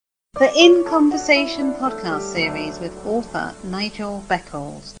The In Conversation podcast series with author Nigel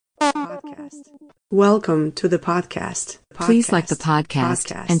Beckles. Welcome to the podcast. Please like the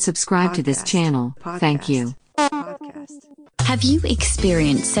podcast and subscribe to this channel. Thank you. Have you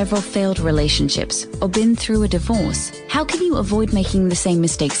experienced several failed relationships or been through a divorce? How can you avoid making the same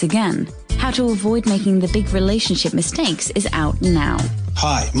mistakes again? How to avoid making the big relationship mistakes is out now.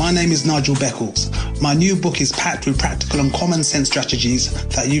 Hi, my name is Nigel Beckles. My new book is packed with practical and common sense strategies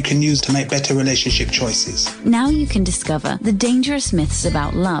that you can use to make better relationship choices. Now you can discover the dangerous myths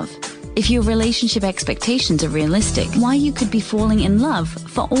about love. If your relationship expectations are realistic, why you could be falling in love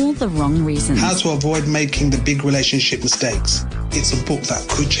for all the wrong reasons. How to avoid making the big relationship mistakes. It's a book that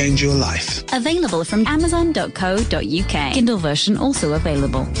could change your life. Available from amazon.co.uk. Kindle version also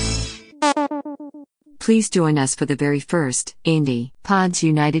available. Please join us for the very first Indie Pods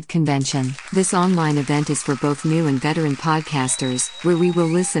United Convention. This online event is for both new and veteran podcasters, where we will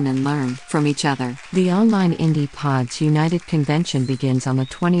listen and learn from each other. The online Indie Pods United Convention begins on the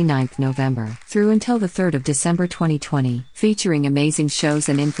 29th November through until the 3rd of December 2020, featuring amazing shows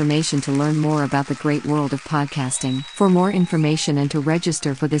and information to learn more about the great world of podcasting. For more information and to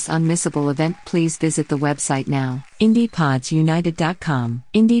register for this unmissable event, please visit the website now. IndiePodsUnited.com.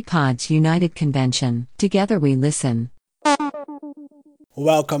 Indie Pods United Convention. Together we listen.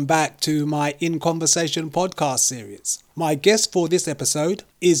 Welcome back to my In Conversation podcast series. My guest for this episode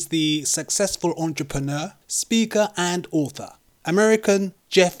is the successful entrepreneur, speaker, and author, American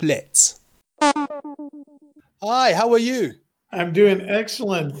Jeff Lestz. Hi, how are you? I'm doing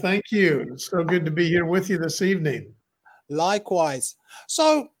excellent. Thank you. It's so good to be here with you this evening. Likewise.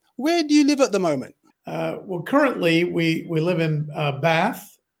 So, where do you live at the moment? Well, currently we live in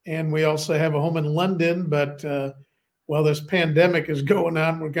Bath, and we also have a home in London, but while this pandemic is going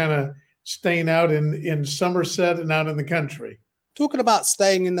on, we're kind of staying out in Somerset and out in the country. Talking about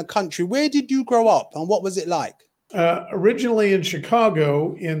staying in the country, where did you grow up and what was it like? Originally in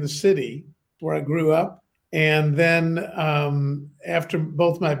Chicago, in the city where I grew up. And then after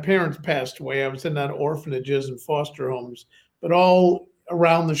both my parents passed away, I was in that orphanages and foster homes, but all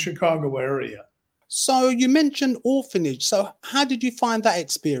around the Chicago area. So you mentioned orphanage. So how did you find that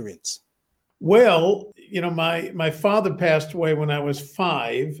experience? Well, you know, my father passed away when I was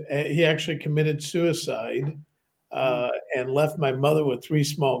 5. He actually committed suicide and left my mother with 3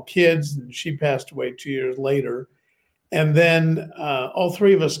 small kids, and she passed away 2 years later. And then all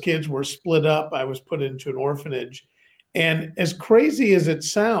 3 of us kids were split up. I was put into an orphanage. And as crazy as it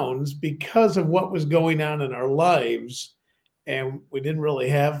sounds, because of what was going on in our lives, and we didn't really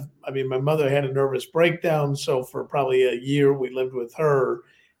have, my mother had a nervous breakdown. So for probably a year, we lived with her,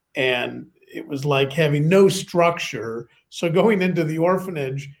 and it was like having no structure. So going into the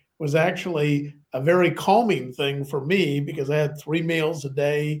orphanage was actually a very calming thing for me, because I had 3 meals a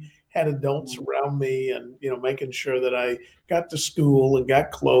day, had adults around me, and, making sure that I got to school and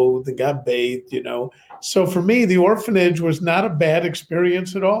got clothed and got bathed, So for me, the orphanage was not a bad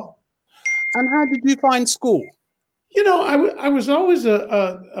experience at all. And how did you find school? I was always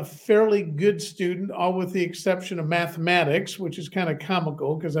a fairly good student, all with the exception of mathematics, which is kind of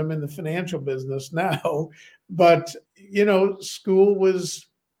comical because I'm in the financial business now. But, school was,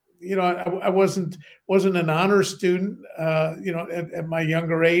 I wasn't an honor student, at my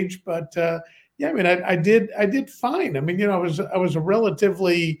younger age. But I did fine. I was a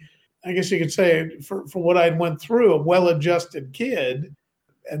relatively, I guess you could say, for what I went through, a well-adjusted kid.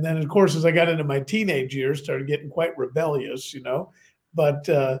 And then, of course, as I got into my teenage years, started getting quite rebellious, But,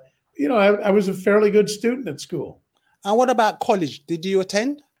 I was a fairly good student at school. And what about college? Did you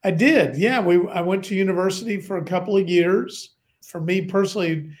attend? I did. Yeah. I went to university for a couple of years. For me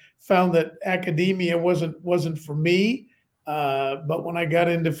personally, found that academia wasn't for me. But when I got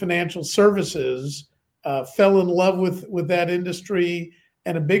into financial services, fell in love with that industry.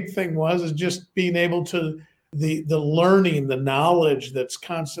 And a big thing is just being able to the learning, the knowledge that's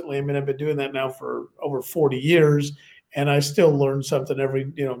constantly, I've been doing that now for over 40 years, and I still learn something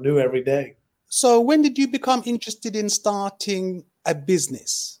new every day. So when did you become interested in starting a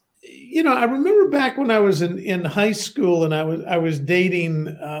business? I remember back when I was in high school, and I was dating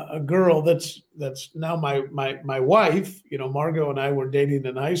a girl that's now my wife. Margot and I were dating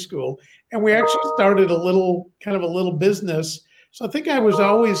in high school, and we actually started a little business. So I think I was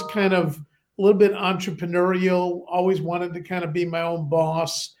always kind of a little bit entrepreneurial, always wanted to kind of be my own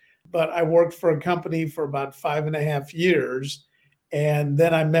boss, but I worked for a company for about 5.5 years. And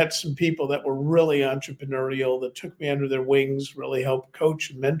then I met some people that were really entrepreneurial that took me under their wings, really helped coach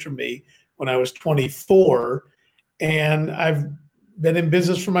and mentor me when I was 24. And I've been in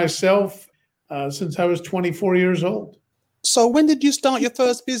business for myself since I was 24 years old. So when did you start your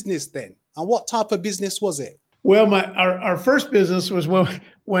first business then? And what type of business was it? Well, our first business was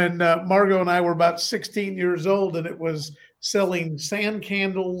when Margot and I were about 16 years old, and it was selling sand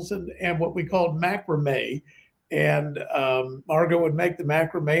candles and what we called macrame. And Margot would make the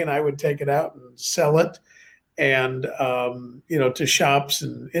macrame, and I would take it out and sell it, and to shops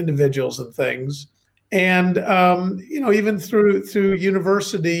and individuals and things. And even through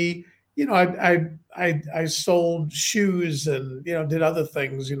university, I sold shoes and did other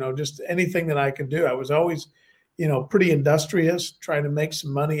things, just anything that I could do. I was always pretty industrious, trying to make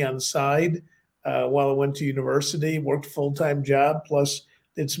some money on the side while I went to university, worked a full-time job, plus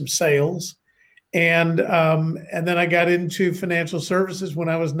did some sales. And then I got into financial services when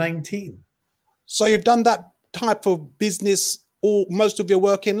I was 19. So you've done that type of business all most of your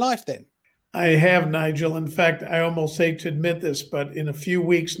working life then? I have, Nigel. In fact, I almost hate to admit this, but in a few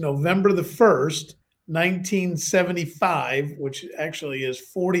weeks, November the 1st, 1975, which actually is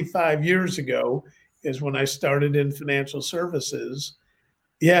 45 years ago, is when I started in financial services.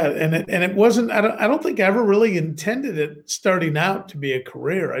 Yeah, and it wasn't. I don't think I ever really intended it starting out to be a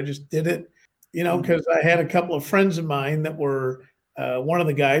career. I just did it, because I had a couple of friends of mine that were one of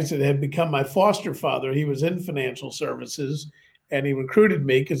the guys that had become my foster father. He was in financial services, and he recruited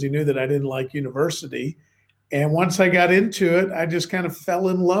me because he knew that I didn't like university. And once I got into it, I just kind of fell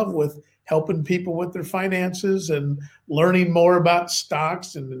in love with helping people with their finances and learning more about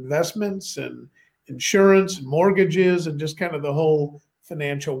stocks and investments and insurance and mortgages and just kind of the whole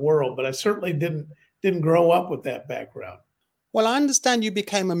financial world. But I certainly didn't grow up with that background. Well, I understand you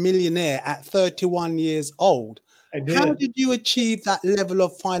became a millionaire at 31 years old. I did. How did you achieve that level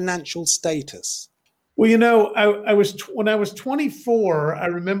of financial status? Well, I was when I was 24, I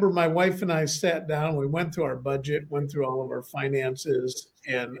remember my wife and I sat down, we went through our budget, went through all of our finances,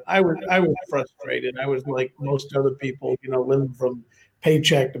 and I was frustrated. I was like most other people, living from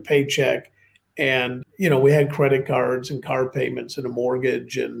paycheck to paycheck. And, we had credit cards and car payments and a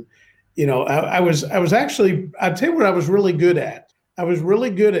mortgage. And, I was actually, I'd tell you what I was really good at. I was really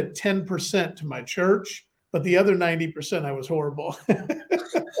good at 10% to my church, but the other 90% I was horrible.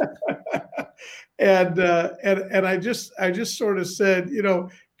 And I just sort of said,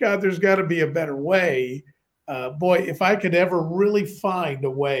 God, there's got to be a better way. Boy, if I could ever really find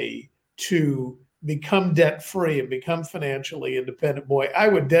a way to become debt-free and become financially independent, boy, I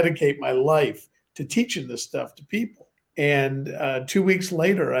would dedicate my life to teaching this stuff to people. And 2 weeks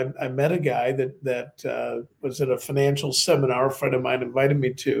later, I met a guy that was at a financial seminar a friend of mine invited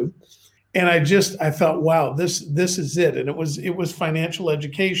me to. And I thought, wow, this is it. And it was financial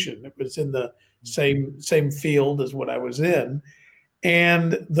education. It was in the same field as what I was in.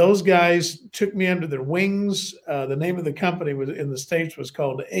 And those guys took me under their wings. The name of the company was in the States was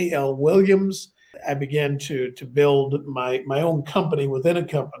called A.L. Williams. I began to build my own company within a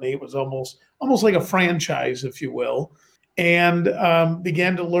company. It was almost like a franchise, if you will, and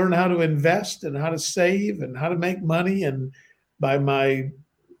began to learn how to invest and how to save and how to make money. And by my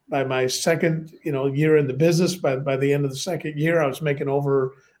second year in the business, by the end of the second year, I was making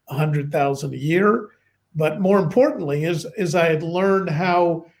over $100,000 a year. But more importantly, is I had learned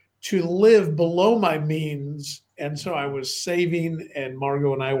how to live below my means. And so I was saving, and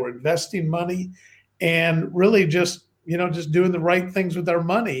Margot and I were investing money and really just doing the right things with our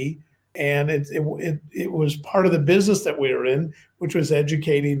money. And it was part of the business that we were in, which was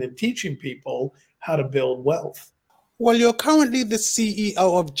educating and teaching people how to build wealth. Well, you're currently the CEO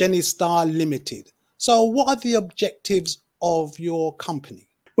of Jenny Star Limited. So what are the objectives of your company?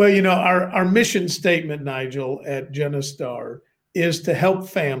 Well, our mission statement, Nigel, at Jenny Star is to help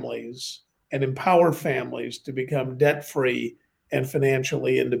families and empower families to become debt-free and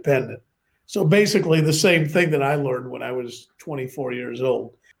financially independent. So basically the same thing that I learned when I was 24 years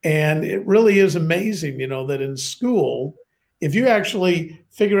old. And it really is amazing, that in school, if you actually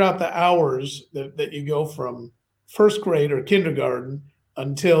figure out the hours that you go from first grade or kindergarten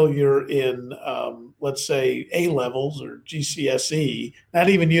until you're in, let's say, A-levels or GCSE, not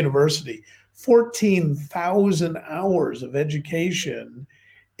even university, 14,000 hours of education.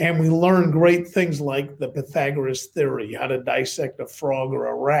 And we learn great things like the Pythagoras theory, how to dissect a frog or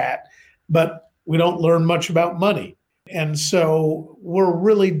a rat, but we don't learn much about money. And so we're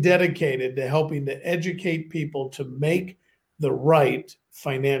really dedicated to helping to educate people to make the right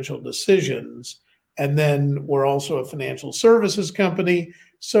financial decisions. And then we're also a financial services company.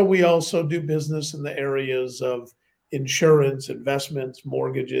 So we also do business in the areas of insurance, investments,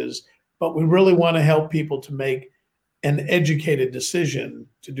 mortgages, but we really want to help people to make an educated decision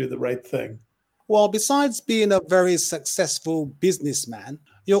to do the right thing. Well, besides being a very successful businessman,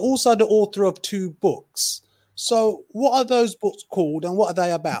 you're also the author of 2 books. So, what are those books called and what are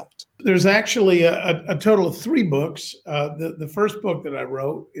they about? There's actually a total of 3 books. The first book that I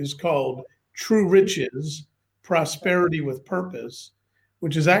wrote is called True Riches, Prosperity with Purpose,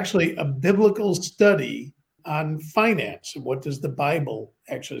 which is actually a biblical study on finance and what does the Bible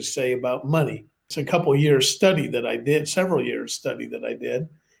actually say about money. It's a couple years study that I did, several years study that I did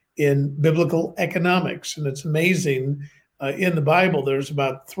in biblical economics. And it's amazing. In the Bible, there's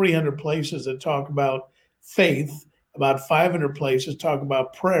about 300 places that talk about faith, about 500 places talk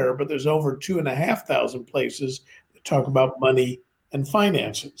about prayer, but there's over 2,500 places that talk about money and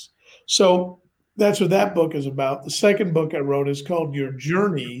finances. So that's what that book is about. The second book I wrote is called Your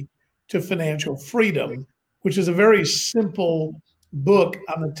Journey to Financial Freedom, which is a very simple book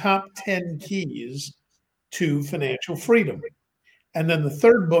on the top 10 keys to financial freedom. And then the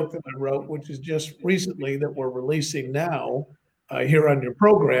third book that I wrote, which is just recently that we're releasing now here on your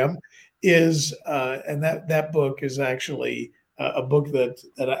program, is and that book is actually a book that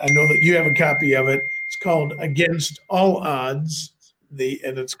I know that you have a copy of it. It's called Against All Odds,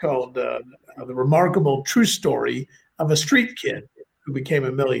 and it's called The Remarkable True Story of a Street Kid Who Became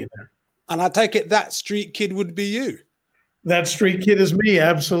a Millionaire. And I take it that street kid would be you. That street kid is me,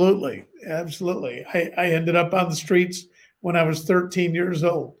 absolutely. Absolutely. I ended up on the streets when I was 13 years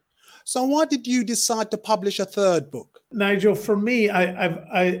old. So why did you decide to publish a third book? Nigel, for me,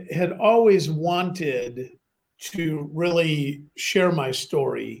 I had always wanted to really share my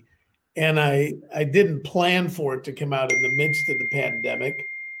story, and I didn't plan for it to come out in the midst of the pandemic,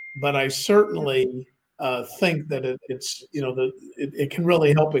 but I certainly think that it can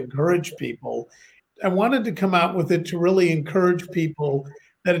really help encourage people. I wanted to come out with it to really encourage people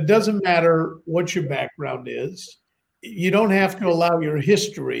that it doesn't matter what your background is. You don't have to allow your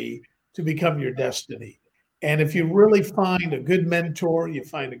history to become your destiny. And if you really find a good mentor, you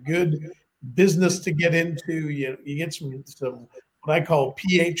find a good business to get into, you get some what I call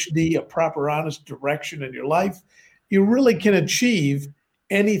PhD, a proper, honest direction in your life, you really can achieve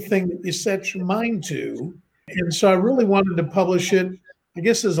anything that you set your mind to. And so I really wanted to publish it, I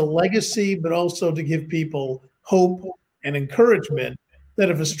guess, as a legacy, but also to give people hope and encouragement that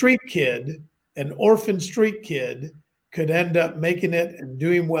if a street kid, an orphan street kid, could end up making it and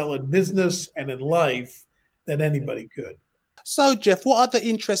doing well in business and in life, that anybody could. So, Jeff, what other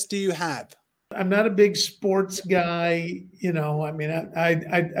interests do you have? I'm not a big sports guy. I mean,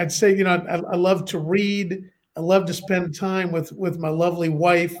 I'd say, I love to read. I love to spend time with my lovely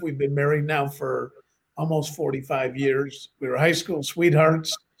wife. We've been married now for almost 45 years. We were high school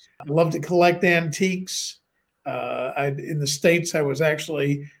sweethearts. I love to collect antiques. In the States,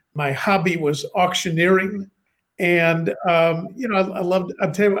 my hobby was auctioneering. And, I love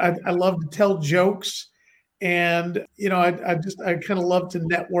to tell jokes. And, I kind of love to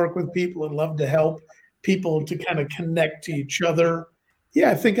network with people and love to help people to kind of connect to each other. Yeah,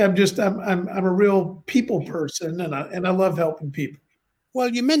 I think I'm a real people person, and I love helping people. Well,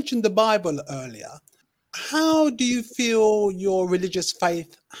 you mentioned the Bible earlier. How do you feel your religious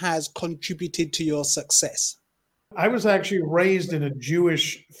faith has contributed to your success? I was actually raised in a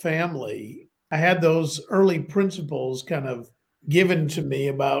Jewish family. I had those early principles kind of given to me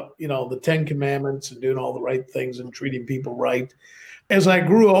about, the 10 Commandments and doing all the right things and treating people right. As I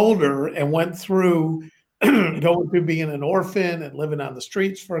grew older and went through going through being an orphan and living on the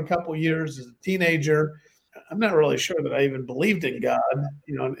streets for a couple of years as a teenager, I'm not really sure that I even believed in God,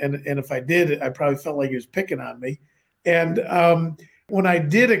 and if I did, I probably felt like he was picking on me. And when I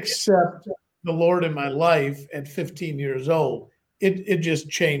did accept the Lord in my life at 15 years old, it just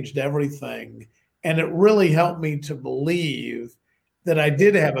changed everything. And it really helped me to believe that I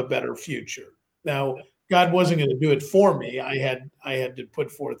did have a better future. Now, God wasn't going to do it for me. I had to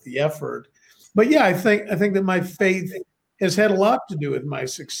put forth the effort. But yeah, I think that my faith has had a lot to do with my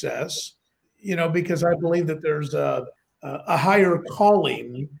success, because I believe that there's a higher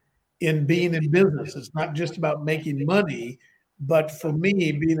calling in being in business. It's not just about making money, but for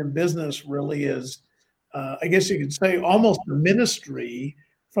me, being in business really is, I guess you could say, almost a ministry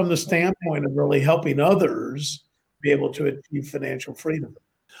from the standpoint of really helping others be able to achieve financial freedom.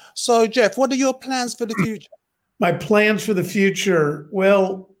 So, Jeff, what are your plans for the future? My plans for the future,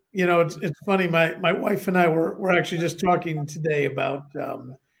 well, it's funny. My wife and I were actually just talking today about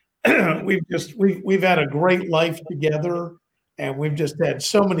we've had a great life together, and we've just had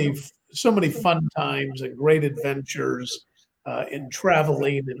so many fun times and great adventures in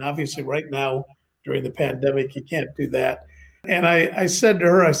traveling. And obviously, right now during the pandemic, you can't do that. And I said to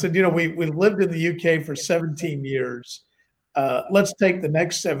her, we lived in the UK for 17 years. Let's take the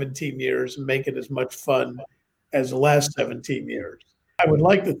next 17 years and make it as much fun as the last 17 years. I would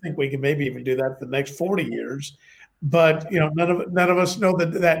like to think we can maybe even do that for the next 40 years, but none of us know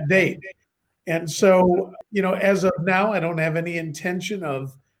that date. And so, as of now, I don't have any intention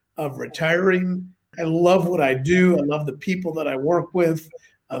of retiring. I love what I do. I love the people that I work with.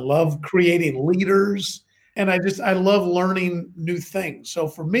 I love creating leaders, and I love learning new things. So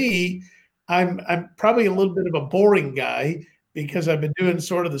for me, I'm probably a little bit of a boring guy because I've been doing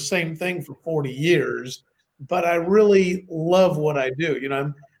sort of the same thing for 40 years, but I really love what I do.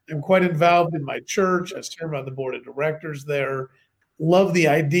 I'm quite involved in my church. I serve on the board of directors there. Love the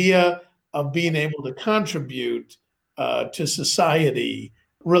idea of being able to contribute to society,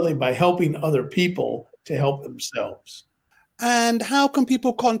 really by helping other people to help themselves. And how can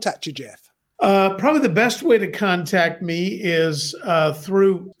people contact you, Jeff? Probably the best way to contact me is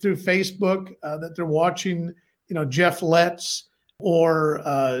through Facebook that they're watching, Jeff Lestz, or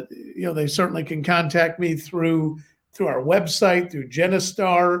they certainly can contact me through our website, through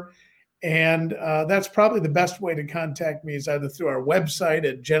Genistar, and that's probably the best way to contact me is either through our website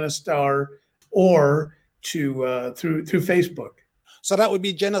at Genistar or through Facebook. So that would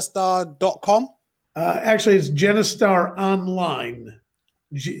be genistar.com? Actually, it's Genistar Online.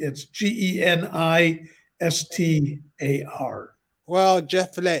 It's GENISTAR. Well,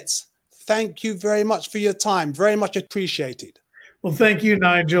 Jeff Lestz, thank you very much for your time. Very much appreciated. Well, thank you,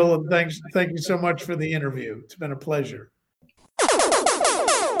 Nigel, and thank you so much for the interview. It's been a pleasure.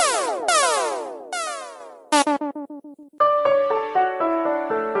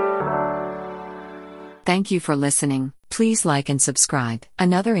 Thank you for listening. Please like and subscribe.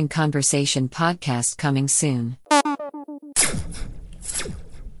 Another In Conversation podcast coming soon.